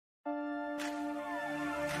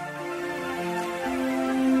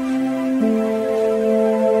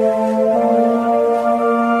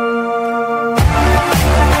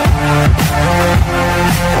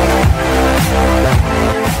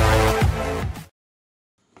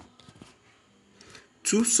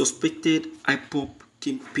Two suspected Ipob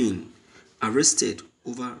Kinpin arrested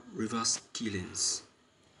over Rveals killings.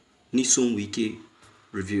 Nysome Wike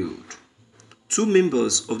revealed. Two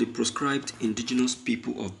members of the proscribed indigenous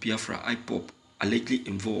people of Biafra Ipob allegedly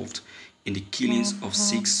involved in the killings of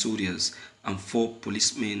 6 soldiers and 4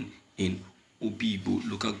 policemen in Obigbo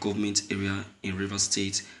local government area in Rivers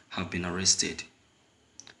State have been arrested.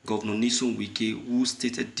 Governor Nysome Wike, who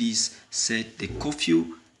stated this, said the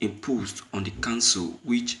curfew imposed on the council,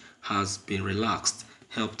 which has been relaxed,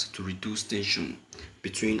 helped to reduce tension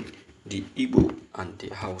between the Igbo and the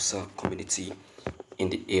Hausa community in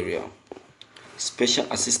the area. Special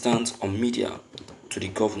Assistant on Media to the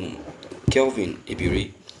Governor, Kelvin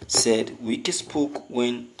Ebiri, said Wike spoke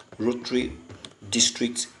when Rotary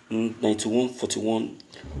District 9141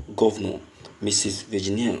 Governor Mrs.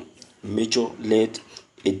 Virginia Major led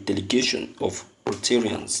a delegation of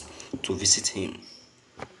Rotarians to visit him.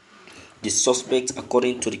 The suspects,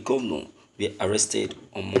 according to the governor, were arrested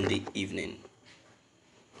on Monday evening.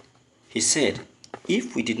 He said,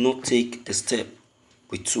 if we did not take the step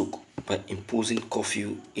we took by imposing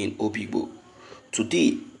curfew in Obigbo,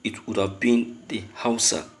 today it would have been the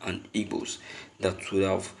Hausa and Igbos that would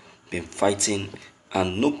have been fighting,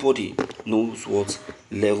 and nobody knows what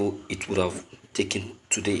level it would have taken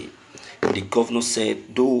today. The governor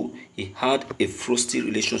said though he had a frosty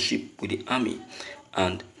relationship with the army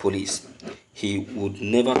and police, he would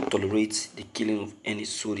never tolerate the killing of any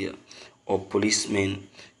soldier or policeman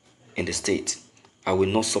in the state. I will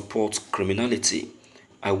not support criminality.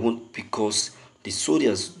 I won't, because the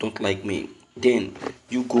soldiers don't like me. Then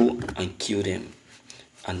you go and kill them.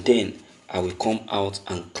 And then I will come out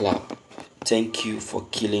and clap. Thank you for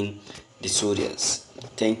killing the soldiers.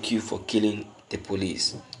 Thank you for killing the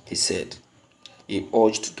police, he said. He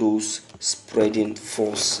urged those spreading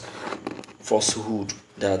falsehood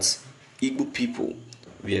that Igbo people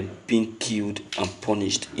were being killed and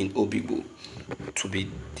punished in Obigbo to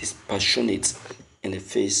be dispassionate in the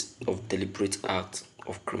face of deliberate acts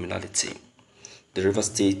of criminality. The Rivers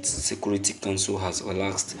State Security Council has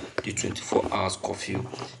relaxed the 24 hours curfew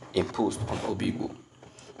imposed on Obigbo.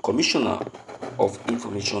 Commissioner of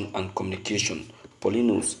Information and Communication,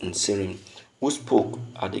 Paulinus Nserim, who spoke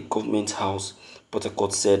at the Government House, Port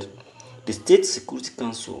Harcourt, said the State Security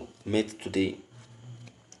Council met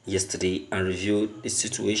yesterday and reviewed the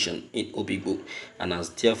situation in Obigbo and has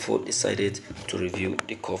therefore decided to review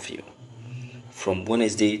the curfew. From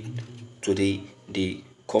Wednesday today, the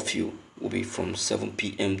curfew will be from 7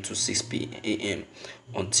 p.m. to 6 p.m.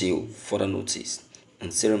 until further notice.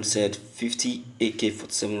 And Serum said 50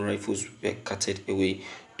 AK-47 rifles were carted away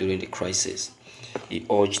during the crisis. He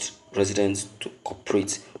urged residents to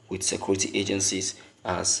cooperate with security agencies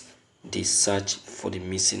as they search for the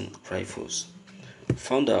missing rifles.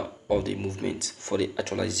 Founder of the movement for the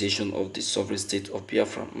actualization of the sovereign state of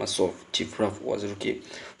Biafra, Masof, Chief Raf Waziruke,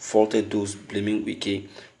 faulted those blaming Wike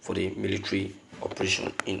for the military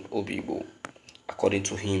operation in Obigbo. According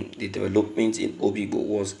to him, the development in Obigbo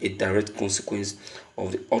was a direct consequence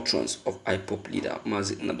of the utterance of Ipob leader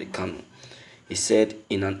Mazi Nnamdi Kanu. He said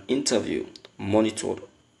in an interview monitored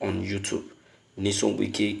on YouTube, Nysome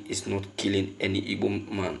Wike is not killing any Igbo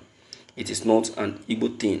man. It is not an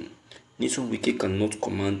Igbo thing. Nysome Wike cannot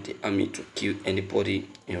command the army to kill anybody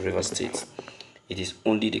in Rivers State. It is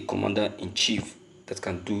only the commander-in-chief that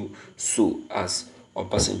can do so, as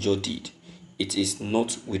Obasanjo did. It is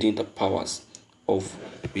not within the powers of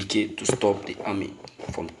Wike to stop the army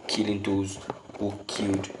from killing those who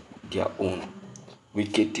killed their own.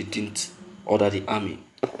 Wike didn't order the army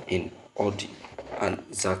in Odi and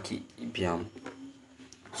Zaki Ibiam.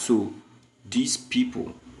 So these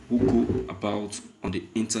people who go about on the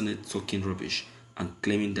internet talking rubbish and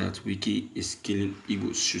claiming that Wike is killing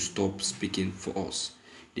Igbos should stop speaking for us.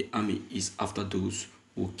 The army is after those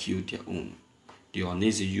who killed their own. The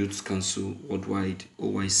Ohanaeze Youth Council Worldwide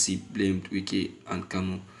 (OYC) blamed Wike and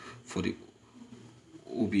Kanu for the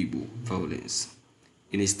Obigbo violence.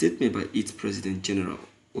 In a statement by its President General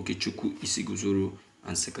Okechukwu Isiguzoro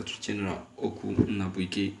and Secretary General Oku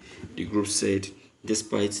Nnabuike, the group said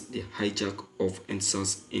despite the hijack of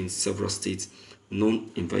EndSARS in several states,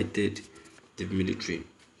 none invited the military.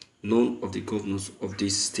 None of the governors of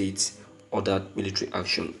these states ordered military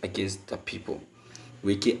action against the people.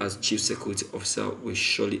 Wike, as Chief Security Officer, will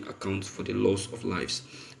surely account for the loss of lives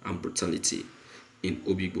and brutality in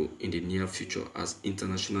Obigbo in the near future, as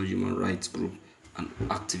international human rights groups and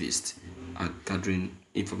activists are gathering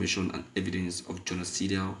information and evidence of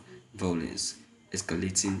genocidal violence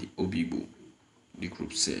escalating the Obigbo, the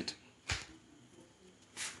group said.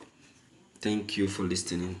 Thank you for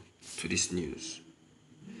listening to this news.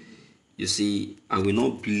 You see, I will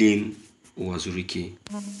not blame Uwazurike.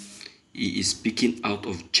 He is speaking out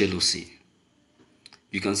of jealousy.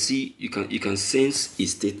 You can see, you can sense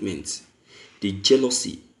his statement. The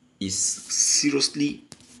jealousy is seriously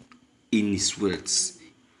in his words,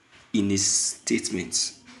 in his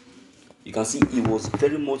statements. You can see he was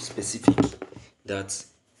very much specific that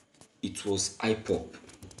it was Ipob.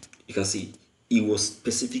 You can see he was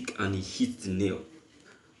specific and he hit the nail.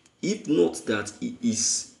 If not that he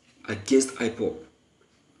is against Ipob,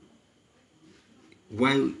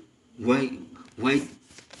 why why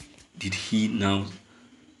did he now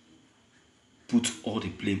put all the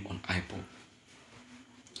blame on Ipob?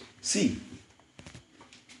 See,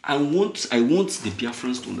 I want the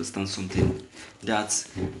Biafrans to understand something, that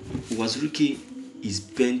Uwazurike is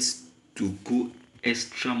bent to go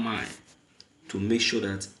extra mile to make sure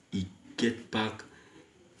that he get back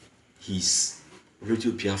his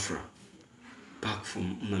Radio Biafra back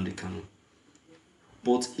from Nnamdi Kanu.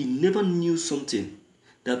 But he never knew something,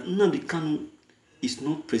 that Nnamdi Kanu is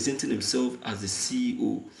not presenting himself as the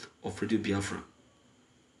CEO of Radio Biafra.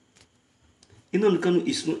 Nnamdi Kanu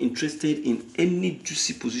is not interested in any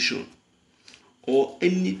juicy position or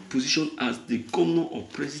any position as the governor or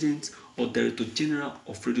president or director general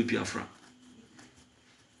of Radio Biafra.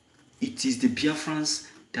 It is the Biafrans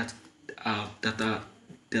that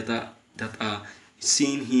are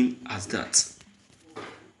seeing him as that.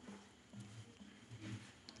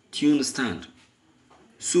 Do you understand?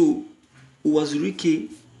 So Uwazurike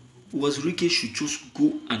should just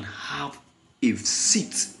go and have a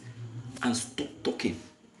seat and stop talking.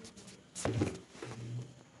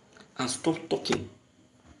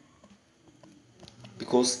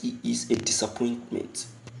 Because he is a disappointment.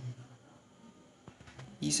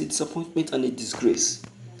 He's a disappointment and a disgrace.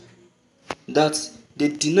 That they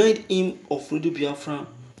denied him of Radio Biafra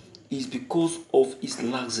is because of his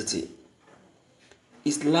laxity.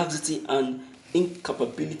 His laxity and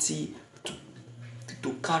incapability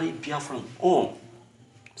to carry Biafran on.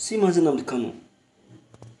 See Mazi Nnamdi Kanu.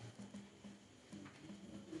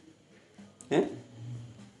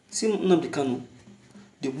 See Nnamdi Kanu.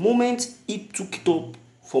 The moment he took it up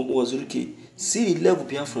from Uwazurike, see the level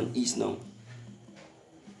Biafran is now.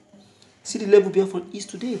 See the level Biafran is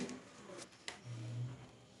today.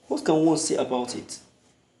 What can one say about it?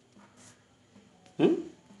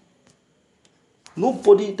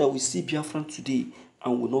 Nobody that will see Biafran today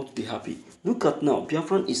and will not be happy. Look at now,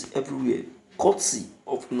 Biafran is everywhere, courtesy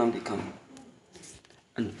of Nnamdi Kanu.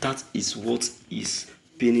 And that is what is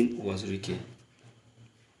paining Uwazurike.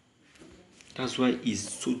 That's why he's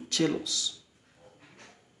so jealous.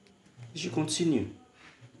 He should continue.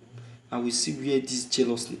 And we see where this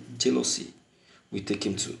jealousy will take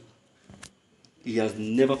him to. He has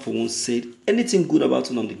never for once said anything good about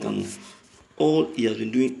Nnamdi Kanu. All he has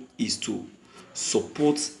been doing is to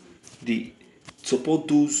support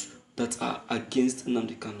those that are against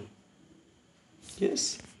Nnamdi Kanu.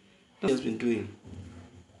 Yes, that he has been doing.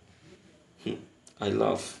 I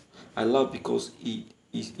laugh because he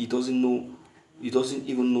doesn't know. He doesn't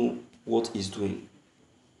even know what he's doing.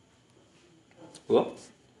 Well,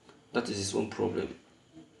 that is his own problem.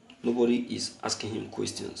 Nobody is asking him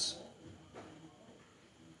questions.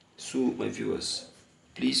 So, my viewers,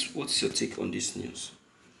 please, what's your take on this news?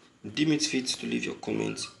 Deem it fit to leave your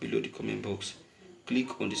comments below the comment box.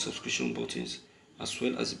 Click on the subscription buttons as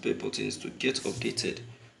well as the bell buttons to get updated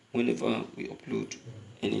whenever we upload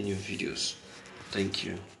any new videos. Thank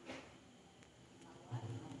you.